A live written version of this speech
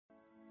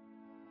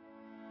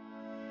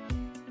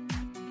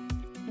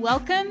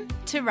Welcome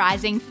to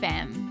Rising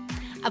Femme,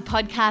 a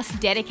podcast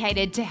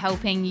dedicated to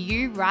helping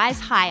you rise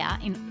higher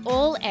in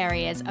all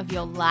areas of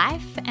your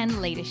life and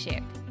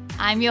leadership.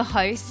 I'm your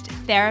host,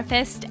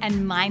 therapist, and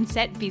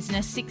mindset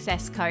business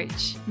success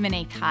coach,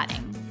 Monique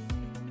Harding.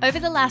 Over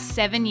the last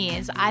 7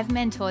 years, I've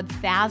mentored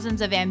thousands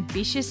of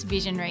ambitious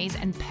visionaries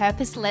and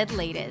purpose-led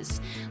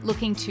leaders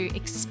looking to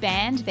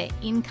expand their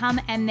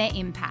income and their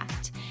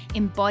impact,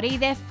 embody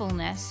their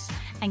fullness,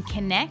 and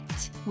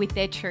connect with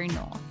their true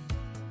north.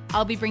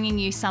 I'll be bringing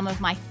you some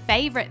of my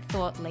favorite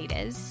thought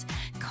leaders,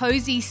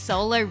 cozy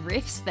solo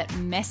riffs that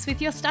mess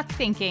with your stuck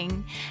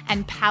thinking,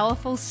 and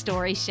powerful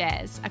story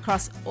shares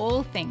across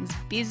all things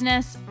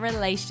business,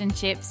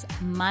 relationships,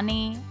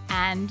 money,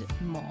 and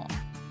more.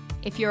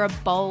 If you're a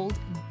bold,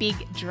 big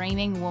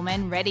dreaming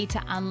woman ready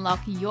to unlock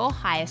your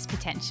highest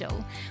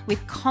potential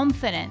with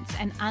confidence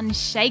and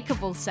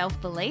unshakable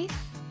self-belief,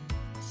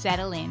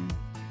 settle in.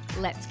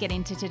 Let's get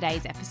into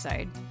today's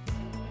episode.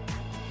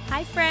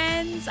 Hi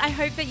friends, I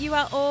hope that you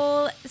are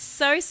all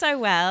so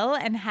well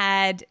and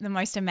had the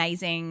most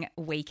amazing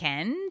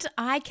weekend.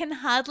 I can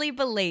hardly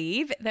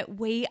believe that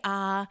we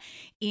are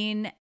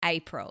in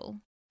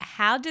April.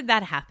 How did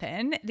that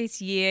happen?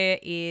 This year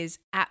is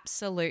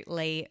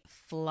absolutely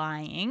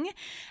flying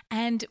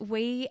and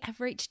we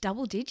have reached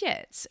double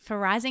digits for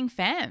Rising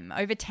Femme,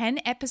 over 10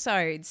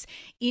 episodes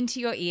into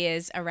your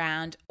ears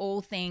around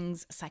all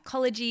things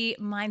psychology,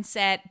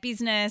 mindset,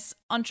 business,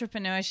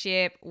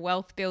 entrepreneurship,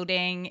 wealth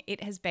building.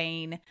 It has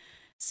been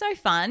so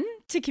fun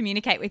to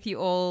communicate with you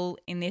all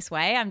in this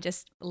way. I'm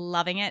just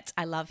loving it.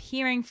 I love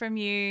hearing from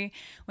you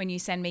when you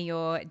send me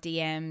your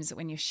DMs,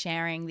 when you're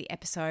sharing the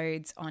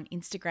episodes on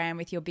Instagram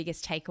with your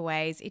biggest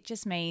takeaways. It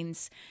just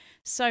means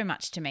so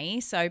much to me.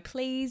 So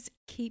please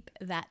keep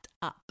that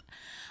up.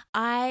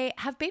 I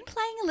have been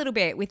playing a little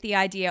bit with the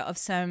idea of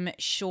some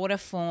shorter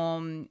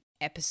form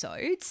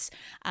episodes.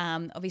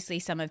 Obviously,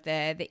 some of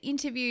the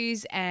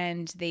interviews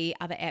and the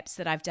other eps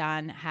that I've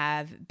done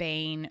have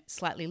been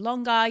slightly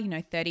longer,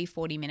 30,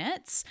 40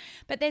 minutes.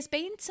 But there's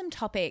been some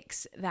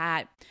topics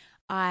that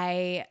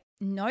I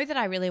know that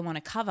I really want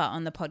to cover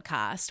on the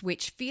podcast,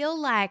 which feel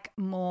like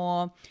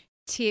more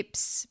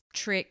tips,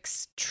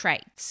 tricks,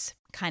 traits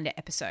kind of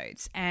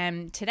episodes.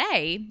 And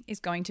today is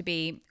going to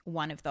be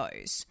one of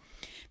those.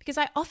 Because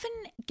I often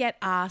get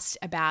asked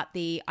about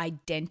the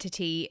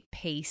identity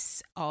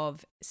piece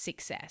of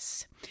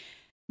success.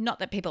 Not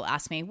that people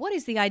ask me, what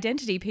is the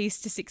identity piece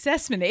to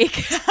success,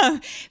 Monique?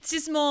 It's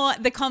just more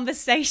the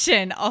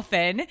conversation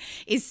often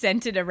is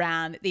centered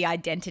around the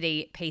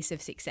identity piece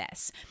of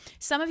success.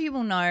 Some of you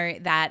will know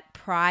that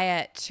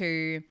prior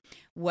to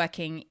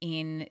working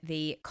in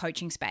the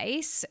coaching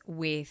space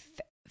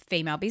with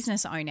female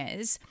business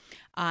owners,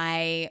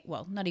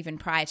 not even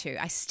prior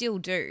to, I still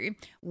do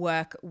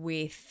work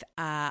with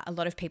a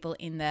lot of people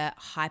in the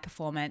high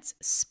performance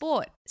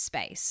sport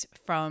space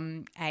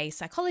from a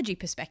psychology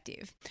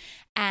perspective.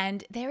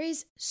 And there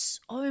is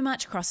so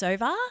much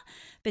crossover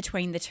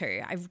between the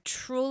two. I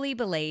truly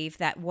believe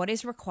that what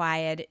is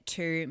required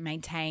to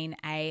maintain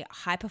a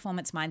high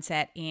performance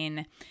mindset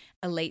in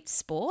elite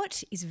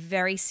sport is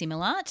very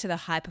similar to the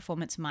high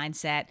performance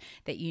mindset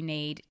that you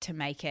need to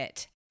make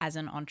it as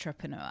an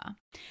entrepreneur.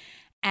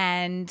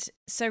 And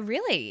so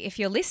really, if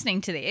you're listening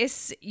to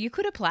this, you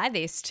could apply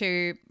this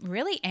to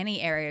really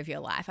any area of your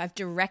life. I've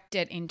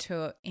directed in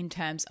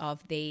terms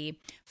of the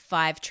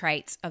 5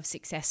 traits of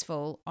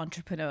successful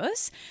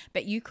entrepreneurs,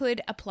 but you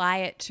could apply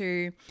it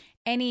to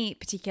any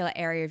particular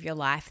area of your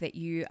life that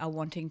you are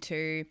wanting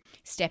to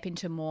step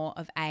into more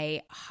of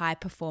a high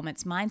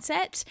performance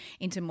mindset,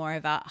 into more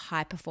of a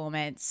high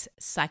performance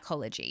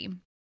psychology.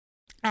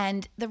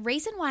 And the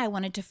reason why I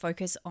wanted to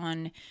focus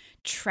on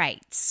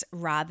traits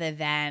rather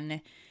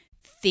than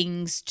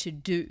things to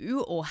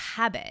do or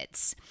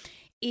habits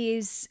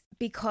is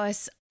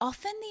because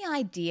often the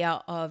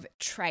idea of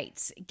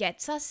traits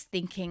gets us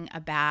thinking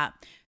about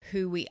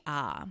who we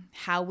are,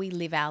 how we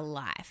live our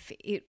life.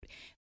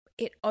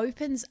 It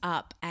opens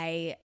up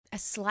a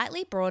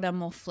slightly broader,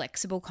 more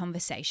flexible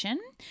conversation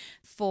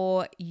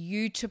for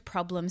you to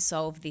problem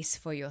solve this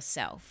for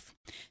yourself.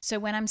 So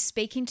when I'm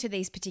speaking to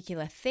these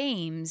particular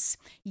themes,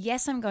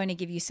 yes, I'm going to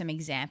give you some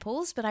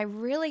examples, but I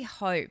really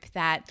hope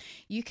that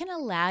you can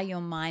allow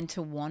your mind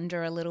to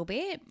wander a little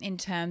bit in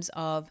terms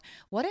of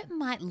what it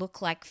might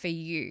look like for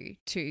you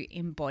to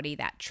embody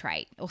that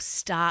trait or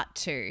start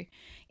to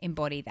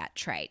embody that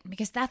trait,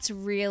 because that's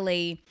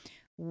really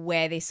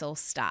where this all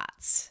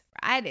starts,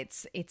 right?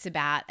 It's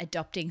about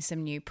adopting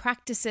some new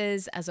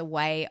practices as a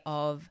way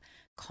of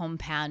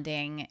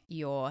compounding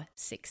your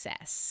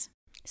success.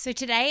 So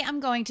today I'm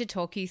going to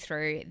talk you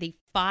through the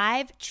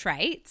 5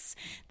 traits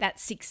that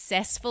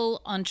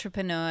successful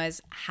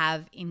entrepreneurs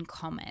have in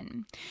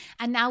common.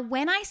 And now,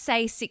 when I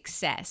say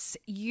success,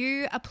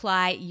 you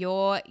apply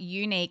your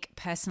unique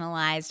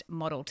personalized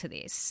model to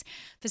this.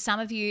 For some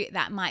of you,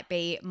 that might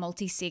be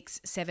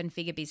multi-6,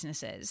 7-figure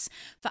businesses.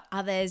 For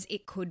others,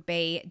 it could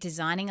be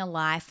designing a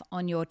life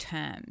on your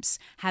terms,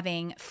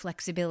 having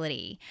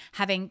flexibility,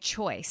 having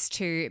choice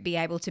to be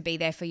able to be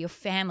there for your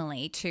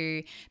family,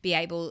 to be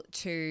able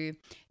to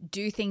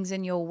do things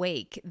in your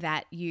week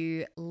that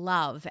you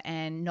love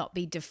and not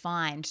be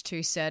defined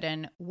to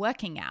certain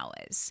working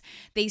hours.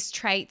 These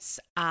traits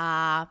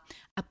are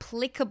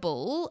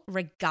applicable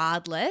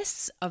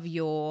regardless of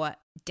your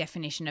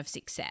definition of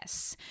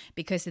success,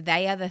 because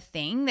they are the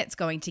thing that's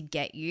going to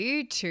get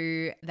you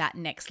to that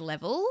next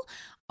level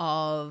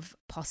of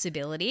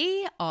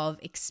possibility, of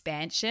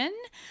expansion.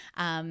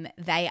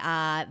 They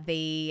are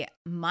the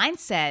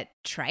mindset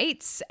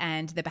traits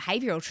and the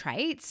behavioral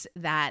traits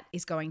that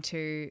is going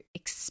to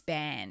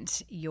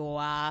expand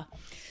your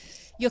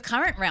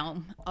current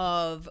realm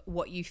of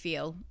what you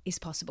feel is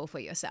possible for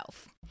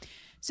yourself.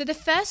 So the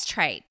first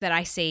trait that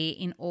I see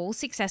in all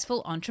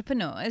successful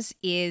entrepreneurs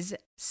is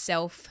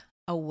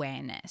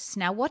self-awareness.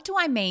 Now, what do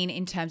I mean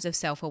in terms of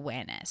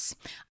self-awareness?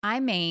 I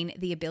mean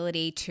the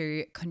ability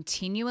to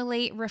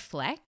continually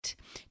reflect,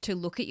 to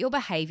look at your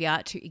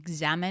behavior, to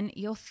examine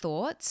your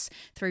thoughts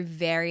through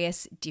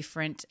various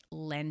different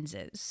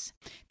lenses.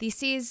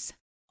 This is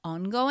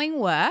ongoing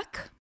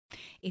work.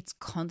 It's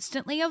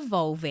constantly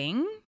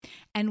evolving.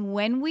 And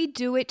when we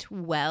do it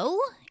well,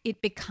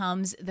 it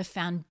becomes the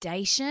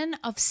foundation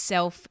of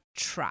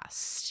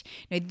self-trust.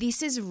 Now,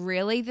 this is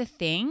really the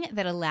thing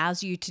that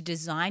allows you to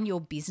design your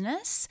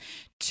business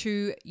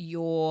to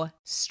your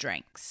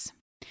strengths.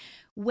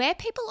 Where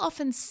people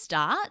often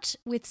start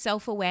with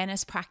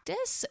self-awareness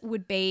practice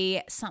would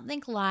be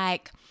something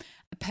like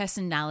a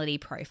personality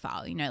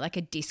profile, like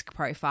a DISC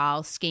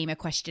profile, schema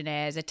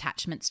questionnaires,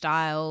 attachment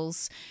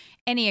styles,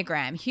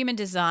 Enneagram, human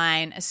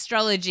design,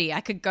 astrology. I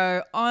could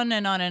go on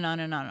and on and on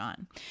and on and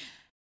on.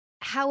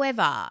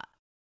 However,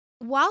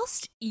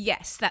 whilst,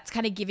 yes, that's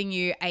kind of giving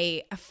you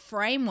a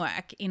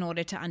framework in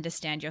order to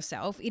understand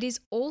yourself, it is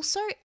also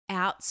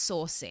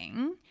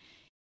outsourcing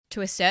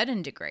to a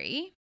certain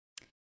degree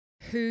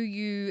who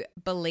you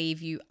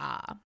believe you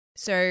are.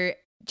 So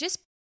just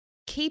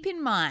keep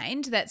in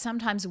mind that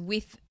sometimes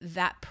with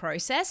that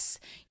process,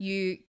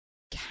 you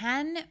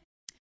can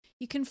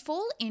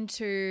fall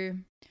into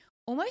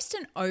almost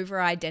an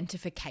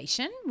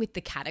over-identification with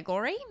the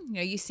category.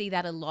 You see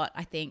that a lot,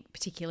 I think,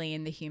 particularly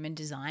in the human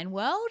design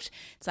world.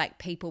 It's like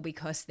people,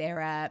 because they're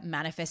a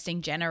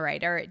manifesting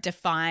generator, it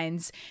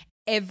defines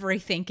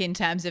everything in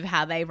terms of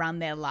how they run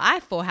their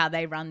life or how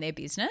they run their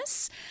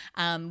business,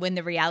 when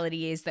the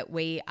reality is that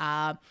we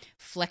are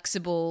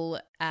flexible,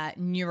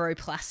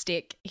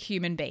 neuroplastic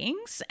human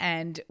beings,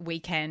 and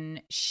we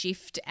can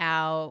shift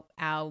our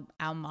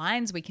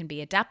minds. We can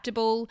be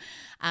adaptable.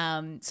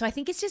 So I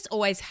think it's just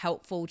always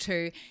helpful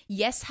to,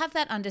 yes, have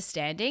that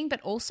understanding, but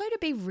also to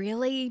be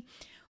really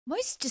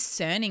most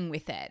discerning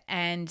with it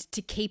and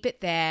to keep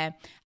it there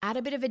at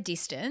a bit of a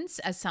distance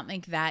as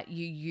something that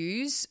you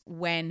use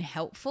when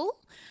helpful.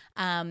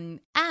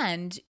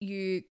 And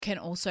you can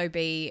also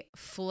be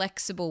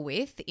flexible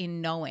with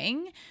in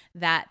knowing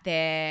that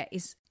there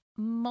is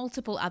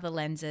multiple other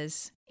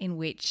lenses in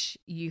which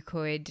you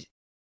could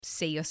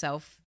see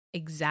yourself,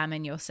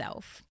 examine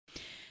yourself.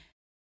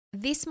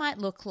 This might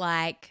look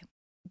like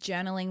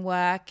journaling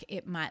work.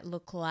 It might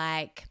look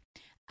like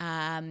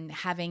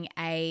having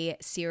a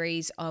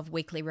series of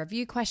weekly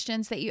review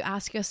questions that you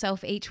ask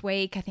yourself each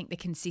week. I think the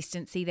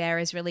consistency there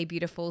is really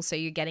beautiful. So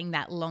you're getting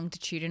that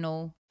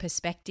longitudinal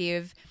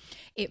perspective.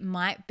 It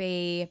might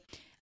be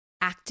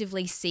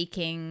actively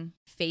seeking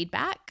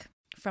feedback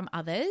from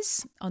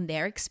others on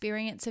their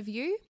experience of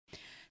you.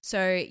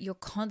 So you're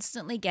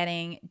constantly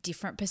getting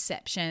different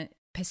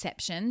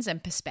perceptions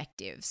and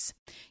perspectives.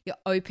 You're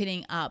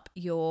opening up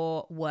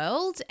your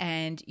world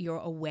and your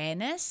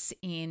awareness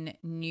in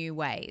new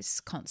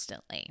ways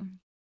constantly.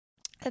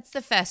 That's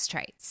the first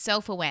trait,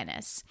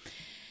 self-awareness.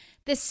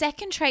 The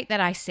second trait that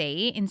I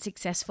see in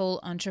successful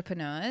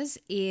entrepreneurs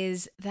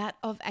is that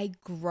of a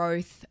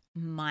growth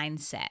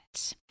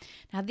mindset.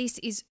 Now, this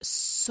is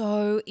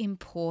so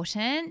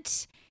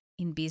important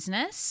in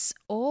business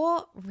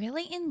or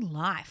really in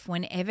life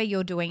whenever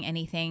you're doing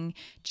anything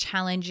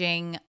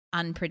challenging,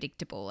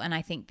 unpredictable. And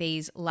I think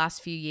these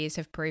last few years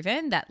have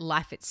proven that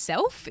life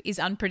itself is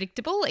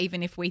unpredictable,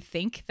 even if we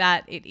think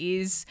that it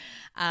is.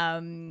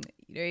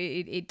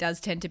 It does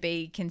tend to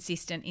be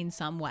consistent in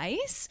some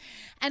ways.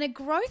 And a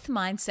growth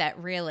mindset,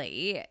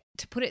 really,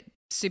 to put it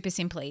super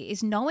simply,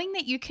 is knowing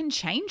that you can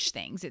change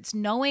things. It's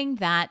knowing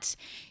that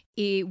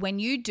when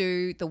you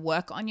do the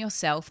work on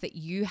yourself, that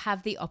you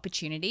have the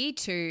opportunity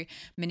to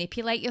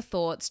manipulate your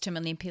thoughts, to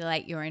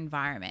manipulate your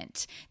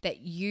environment, that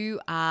you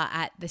are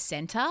at the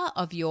center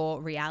of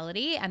your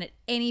reality, and at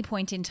any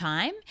point in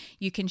time,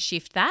 you can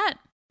shift that,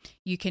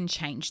 you can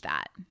change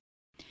that.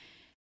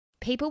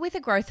 People with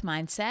a growth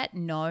mindset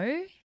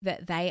know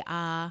that they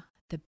are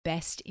the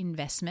best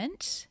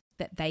investment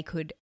that they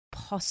could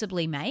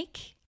possibly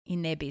make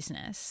in their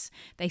business.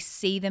 They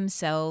see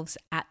themselves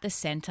at the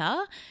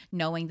center,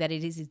 knowing that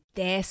it is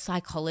their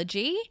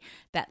psychology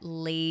that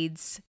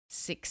leads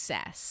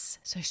success.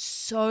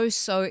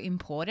 So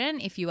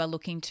important if you are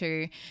looking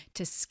to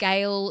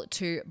scale,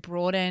 to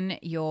broaden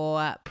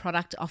your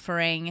product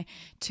offering,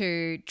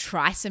 to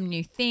try some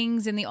new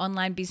things in the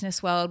online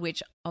business world,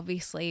 which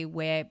obviously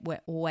we're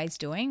always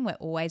doing, we're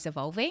always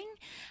evolving.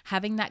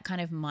 Having that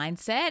kind of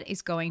mindset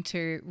is going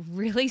to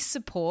really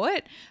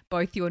support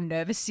both your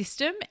nervous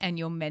system and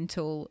your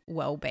mental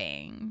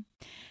well-being.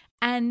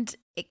 And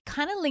it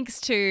kind of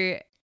links to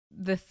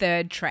the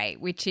third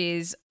trait, which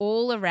is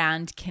all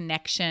around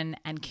connection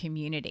and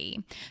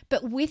community,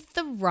 but with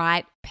the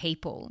right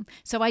people.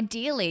 So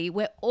ideally,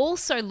 we're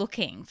also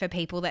looking for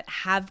people that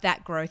have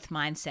that growth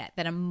mindset,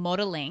 that are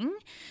modeling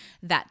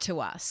that to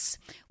us.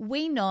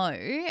 We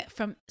know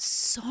from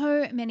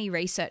so many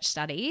research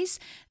studies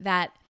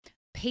that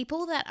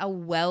people that are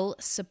well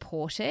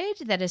supported,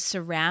 that are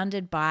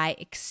surrounded by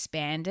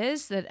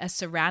expanders, that are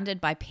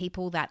surrounded by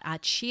people that are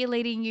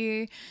cheerleading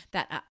you,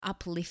 that are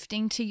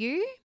uplifting to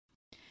you,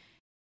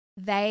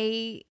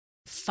 they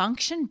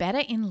function better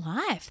in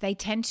life. They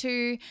tend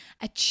to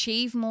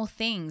achieve more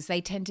things.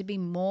 They tend to be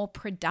more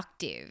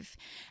productive.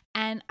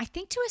 And I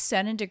think to a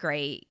certain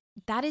degree,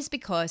 that is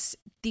because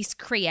this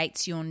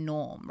creates your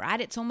norm, right?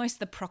 It's almost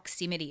the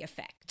proximity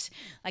effect.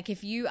 Like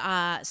if you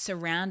are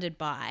surrounded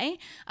by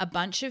a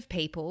bunch of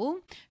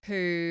people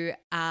who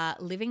are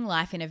living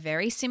life in a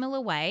very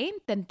similar way,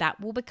 then that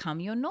will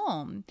become your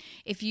norm.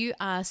 If you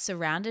are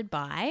surrounded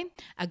by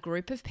a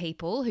group of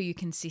people who you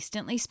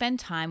consistently spend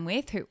time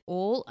with, who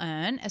all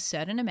earn a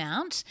certain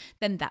amount,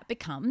 then that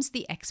becomes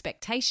the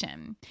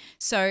expectation.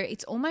 So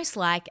it's almost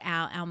like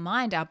our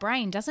mind, our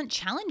brain doesn't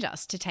challenge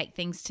us to take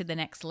things to the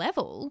next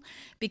level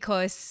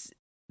because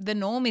the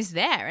norm is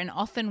there, and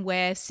often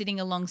we're sitting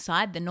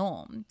alongside the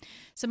norm.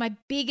 So my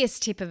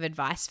biggest tip of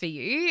advice for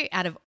you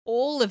out of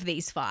all of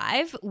these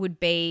 5 would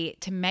be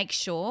to make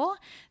sure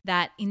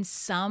that in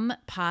some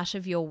part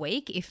of your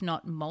week, if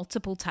not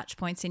multiple touch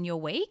points in your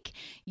week,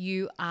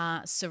 you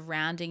are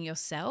surrounding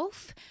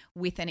yourself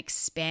with an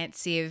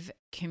expansive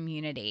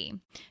community.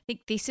 I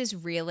think this is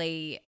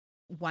really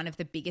one of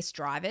the biggest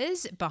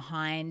drivers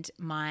behind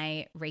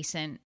my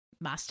recent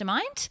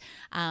mastermind,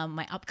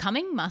 my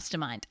upcoming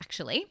mastermind,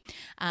 actually.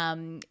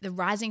 The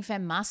Rising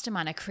Femme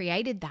Mastermind, I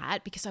created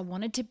that because I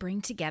wanted to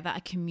bring together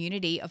a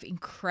community of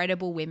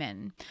incredible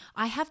women.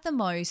 I have the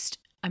most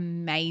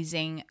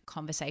amazing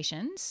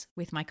conversations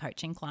with my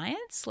coaching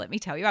clients. Let me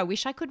tell you, I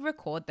wish I could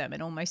record them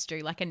and almost do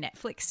like a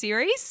Netflix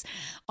series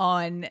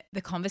on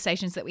the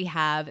conversations that we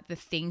have, the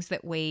things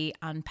that we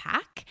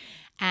unpack.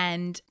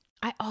 And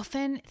I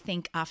often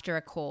think after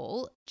a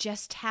call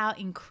just how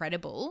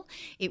incredible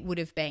it would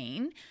have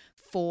been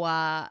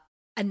for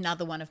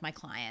another one of my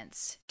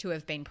clients to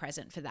have been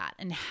present for that,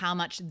 and how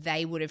much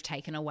they would have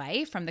taken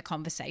away from the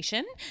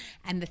conversation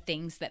and the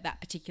things that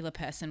that particular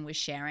person was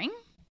sharing.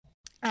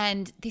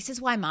 And this is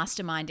why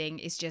masterminding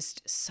is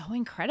just so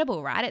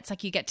incredible, right? It's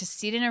like you get to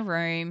sit in a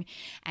room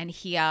and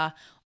hear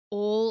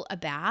all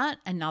about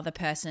another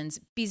person's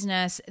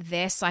business,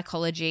 their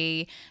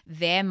psychology,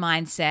 their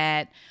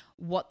mindset,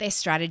 what their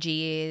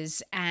strategy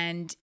is,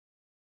 and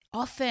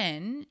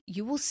often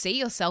you will see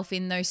yourself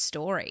in those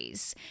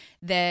stories,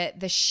 the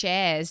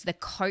shares, the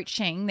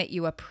coaching that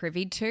you are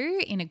privy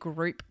to in a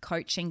group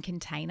coaching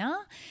container.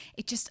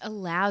 It just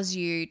allows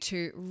you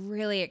to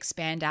really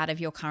expand out of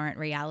your current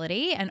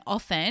reality, and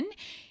often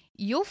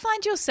you'll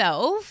find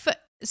yourself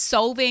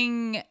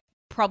solving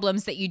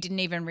problems that you didn't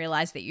even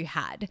realize that you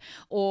had,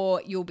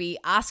 or you'll be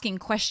asking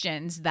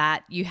questions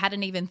that you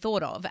hadn't even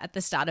thought of at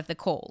the start of the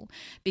call,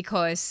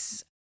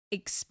 because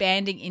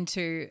expanding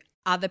into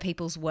other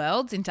people's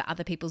worlds, into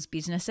other people's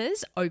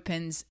businesses,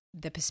 opens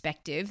the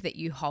perspective that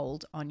you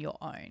hold on your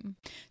own.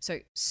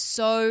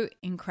 So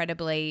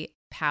incredibly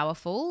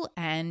powerful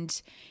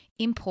and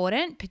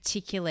important,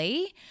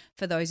 particularly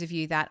for those of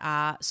you that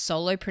are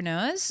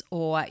solopreneurs,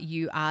 or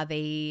you are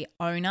the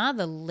owner,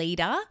 the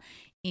leader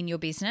in your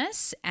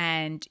business,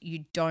 and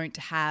you don't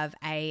have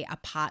a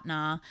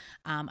partner,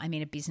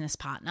 a business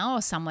partner or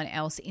someone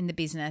else in the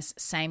business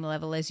same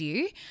level as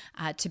you,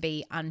 to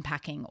be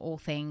unpacking all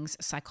things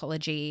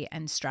psychology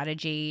and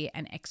strategy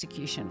and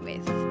execution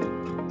with.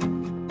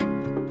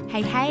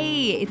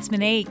 Hey, it's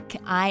Monique.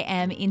 I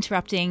am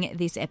interrupting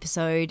this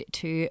episode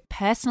to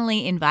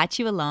personally invite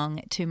you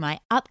along to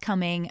my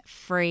upcoming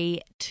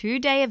free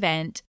 2-day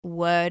event,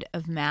 Word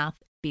of Mouth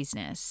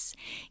Business.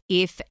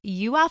 If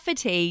you are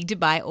fatigued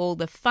by all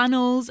the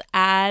funnels,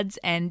 ads,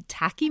 and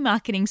tacky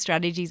marketing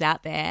strategies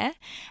out there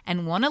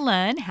and want to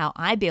learn how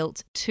I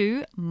built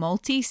 2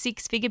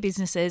 multi-6-figure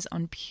businesses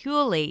on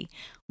purely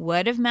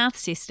word of mouth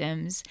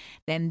systems,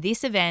 then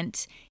this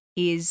event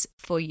is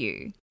for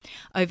you.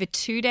 Over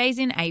 2 days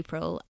in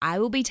April, I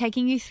will be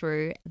taking you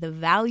through the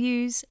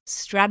values,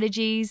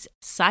 strategies,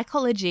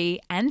 psychology,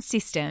 and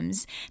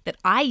systems that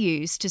I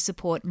use to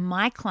support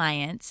my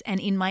clients and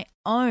in my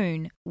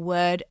own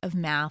word of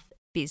mouth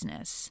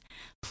business.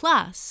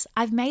 Plus,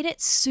 I've made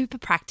it super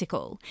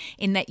practical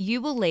in that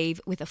you will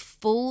leave with a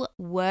full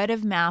word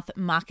of mouth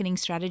marketing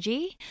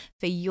strategy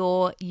for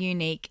your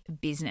unique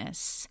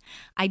business.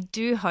 I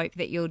do hope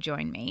that you'll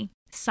join me.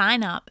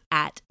 Sign up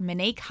at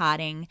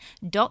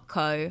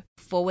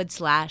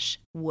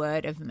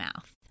moniqueharding.co/word of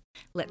mouth.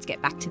 Let's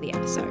get back to the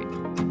episode.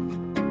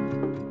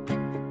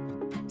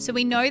 So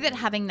we know that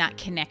having that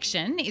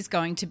connection is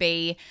going to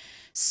be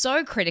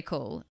so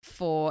critical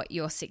for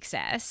your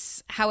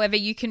success. However,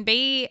 you can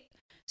be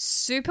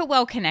super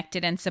well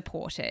connected and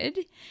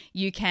supported.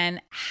 You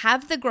can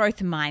have the growth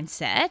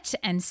mindset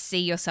and see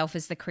yourself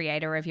as the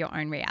creator of your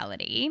own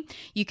reality.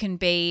 You can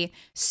be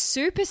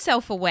super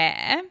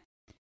self-aware.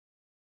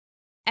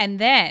 And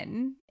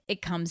then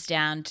it comes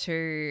down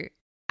to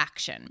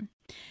action.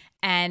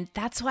 And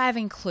that's why I've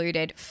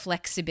included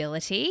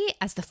flexibility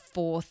as the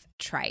fourth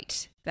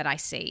trait that I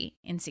see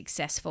in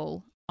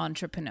successful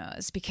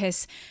entrepreneurs,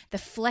 because the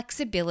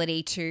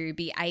flexibility to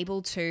be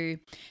able to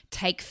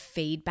take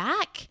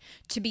feedback,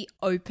 to be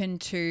open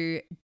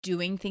to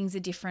doing things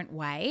a different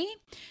way,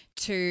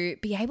 to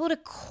be able to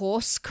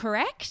course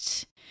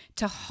correct,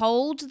 to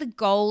hold the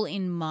goal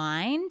in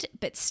mind,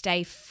 but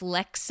stay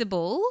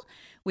flexible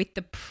with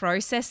the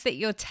process that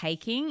you're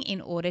taking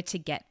in order to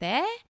get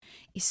there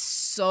is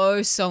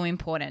so, so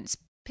important,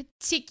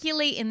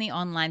 particularly in the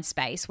online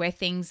space where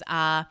things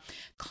are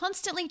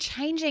constantly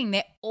changing.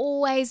 They're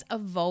always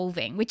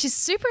evolving, which is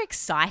super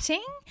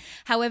exciting.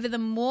 However, the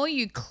more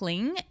you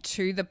cling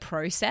to the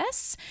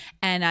process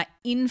and are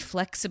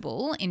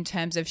inflexible in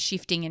terms of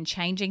shifting and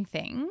changing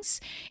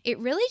things, it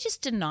really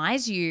just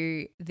denies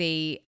you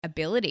the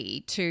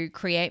ability to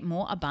create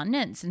more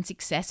abundance and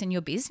success in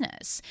your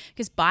business,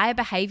 because buyer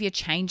behavior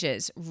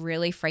changes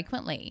really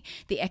frequently.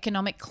 The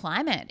economic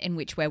climate in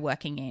which we're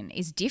working in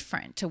is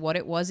different to what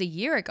it was a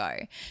year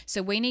ago.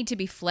 So we need to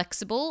be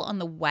flexible on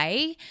the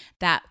way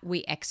that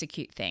we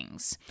execute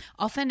things.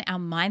 Often our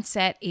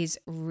mindset is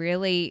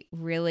really,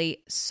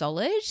 really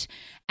solid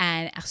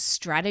and our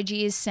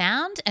strategy is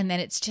sound. And then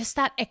it's just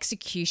that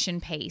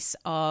execution piece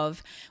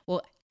of,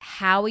 well,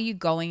 how are you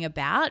going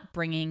about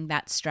bringing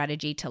that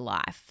strategy to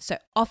life? So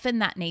often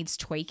that needs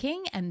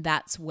tweaking, and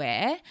that's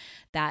where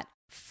that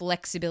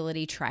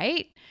flexibility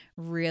trait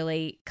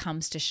really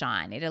comes to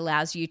shine. It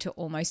allows you to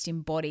almost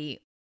embody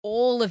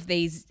all of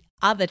these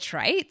other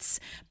traits,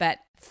 but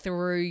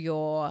through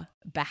your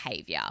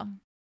behavior.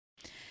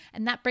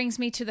 And that brings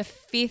me to the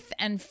fifth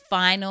and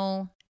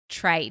final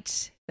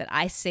trait that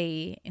I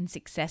see in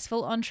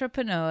successful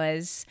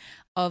entrepreneurs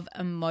of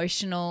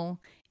emotional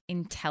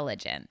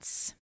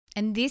intelligence.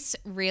 And this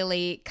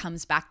really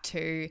comes back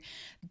to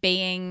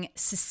being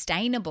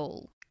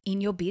sustainable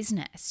in your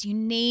business. You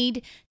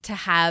need to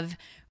have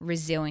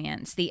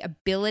resilience, the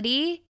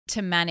ability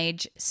to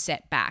manage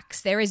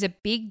setbacks. There is a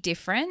big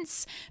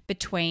difference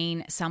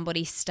between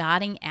somebody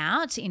starting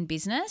out in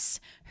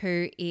business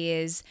who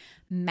is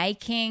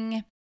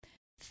making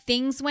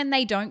things when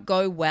they don't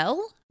go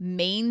well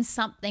mean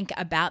something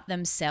about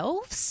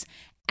themselves,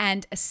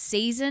 and a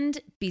seasoned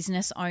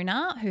business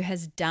owner who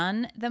has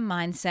done the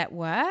mindset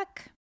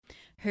work,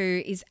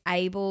 who is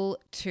able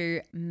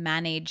to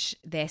manage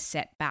their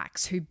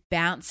setbacks, who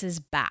bounces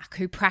back,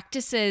 who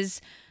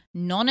practices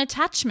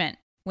non-attachment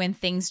when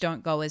things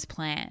don't go as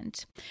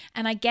planned.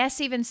 And I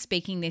guess even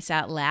speaking this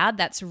out loud,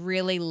 that's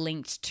really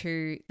linked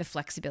to the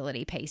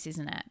flexibility piece,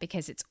 isn't it?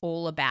 Because it's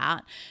all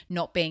about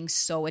not being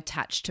so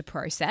attached to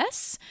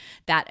process,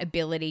 that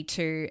ability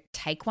to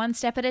take one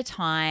step at a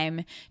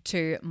time,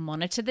 to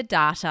monitor the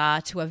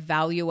data, to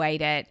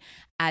evaluate it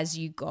as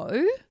you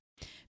go,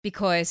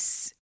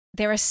 because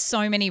there are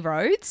so many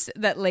roads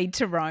that lead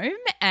to Rome.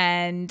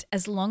 And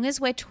as long as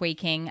we're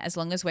tweaking, as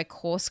long as we're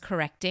course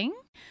correcting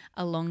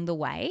along the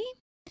way,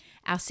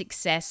 our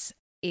success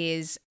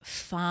is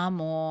far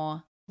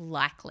more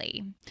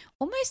likely,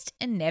 almost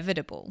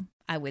inevitable,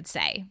 I would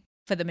say,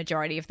 for the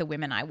majority of the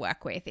women I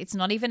work with. It's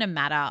not even a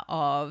matter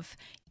of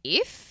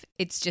if,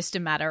 it's just a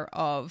matter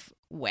of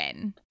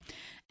when.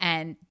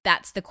 And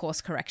that's the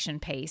course correction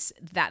piece.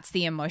 That's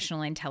the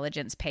emotional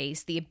intelligence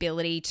piece, the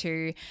ability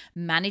to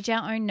manage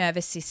our own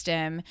nervous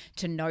system,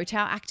 to note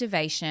our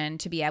activation,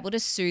 to be able to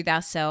soothe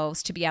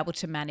ourselves, to be able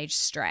to manage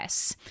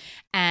stress.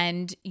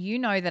 And you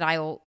know that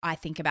I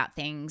think about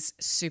things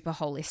super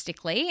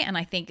holistically. And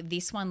I think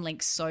this one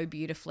links so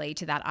beautifully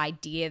to that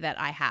idea that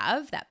I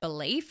have, that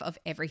belief of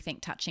everything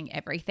touching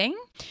everything.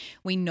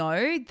 We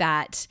know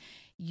that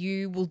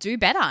you will do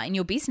better in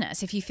your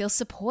business if you feel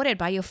supported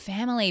by your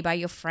family, by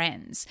your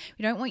friends.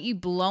 We don't want you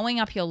blowing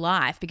up your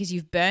life because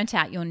you've burnt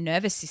out your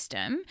nervous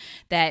system,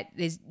 that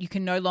you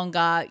can no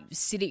longer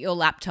sit at your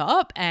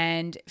laptop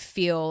and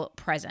feel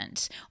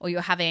present, or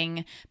you're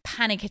having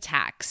panic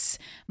attacks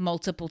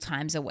multiple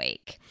times a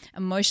week.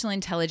 Emotional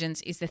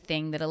intelligence is the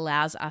thing that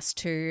allows us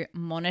to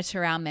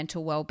monitor our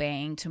mental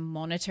well-being, to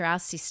monitor our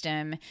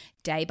system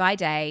day by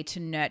day, to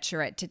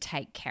nurture it, to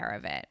take care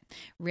of it.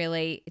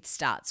 Really, it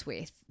starts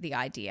with the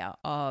idea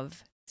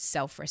of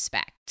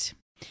self-respect.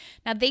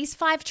 Now, these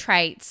 5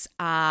 traits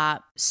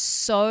are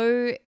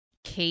so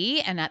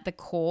key and at the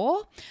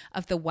core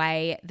of the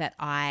way that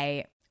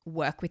I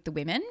work with the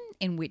women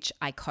in which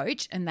I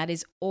coach, and that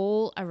is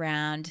all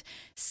around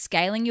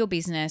scaling your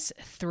business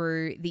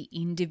through the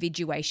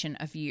individuation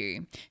of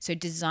you. So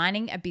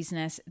designing a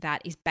business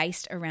that is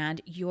based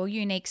around your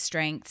unique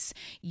strengths,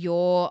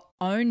 your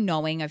own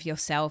knowing of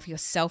yourself, your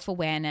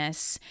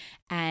self-awareness,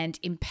 and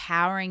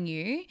empowering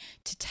you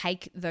to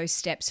take those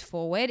steps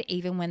forward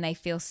even when they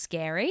feel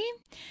scary,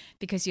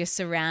 because you're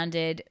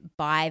surrounded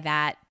by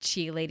that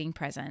cheerleading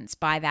presence,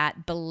 by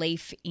that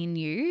belief in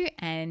you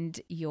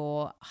and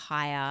your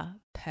higher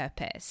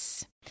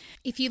purpose.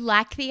 If you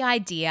like the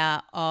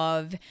idea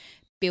of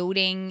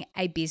building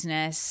a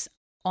business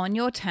on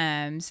your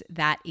terms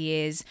that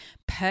is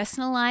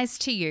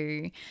personalized to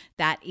you,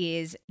 that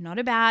is not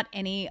about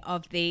any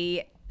of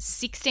the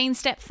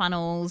 16-step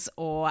funnels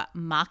or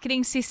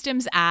marketing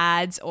systems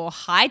ads or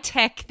high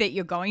tech that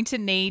you're going to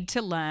need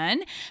to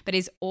learn, but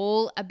is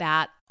all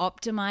about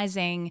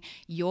optimizing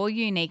your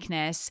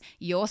uniqueness,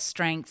 your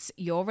strengths,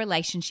 your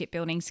relationship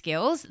building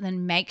skills,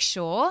 then make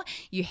sure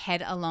you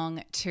head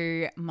along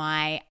to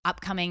my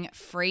upcoming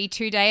free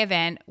 2-day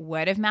event,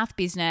 Word of Mouth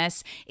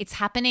Business. It's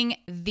happening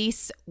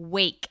this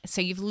week.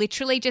 So you've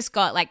literally just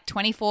got like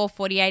 24,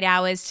 48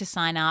 hours to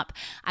sign up.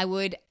 I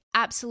would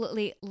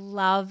absolutely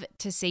love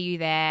to see you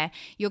there.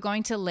 You're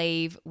going to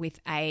leave with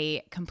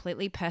a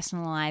completely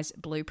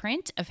personalized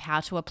blueprint of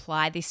how to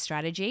apply this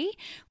strategy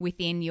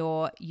within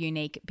your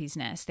unique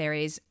business. There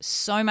is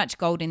so much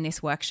gold in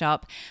this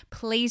workshop.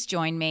 Please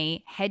join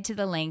me. Head to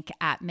the link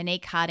at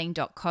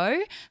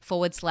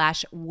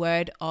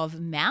moniqueharding.co/word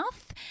of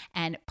mouth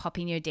and pop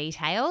in your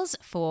details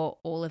for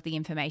all of the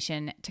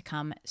information to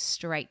come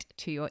straight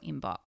to your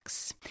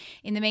inbox.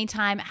 In the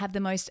meantime, have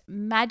the most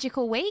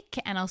magical week,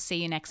 and I'll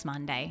see you next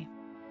Monday.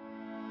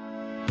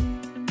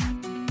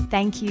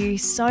 Thank you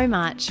so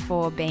much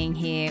for being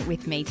here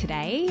with me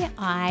today.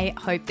 I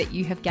hope that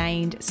you have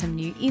gained some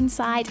new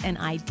insight and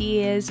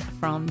ideas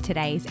from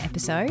today's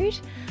episode.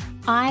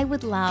 I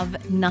would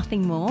love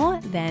nothing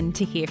more than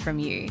to hear from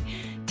you.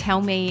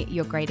 Tell me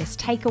your greatest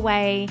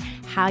takeaway,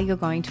 how you're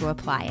going to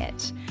apply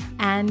it,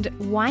 and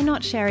why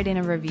not share it in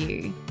a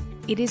review?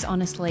 It is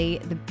honestly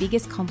the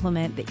biggest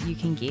compliment that you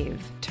can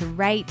give, to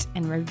rate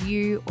and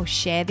review or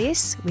share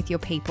this with your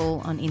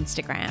people on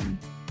Instagram.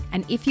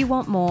 And if you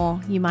want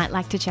more, you might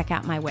like to check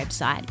out my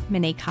website,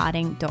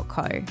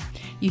 moniqueharding.co.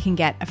 You can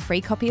get a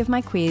free copy of my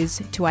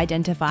quiz to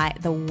identify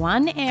the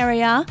one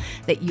area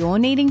that you're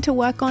needing to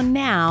work on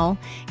now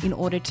in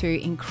order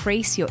to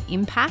increase your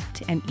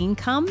impact and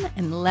income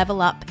and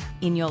level up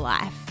in your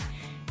life.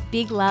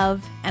 Big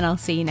love, and I'll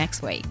see you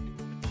next week.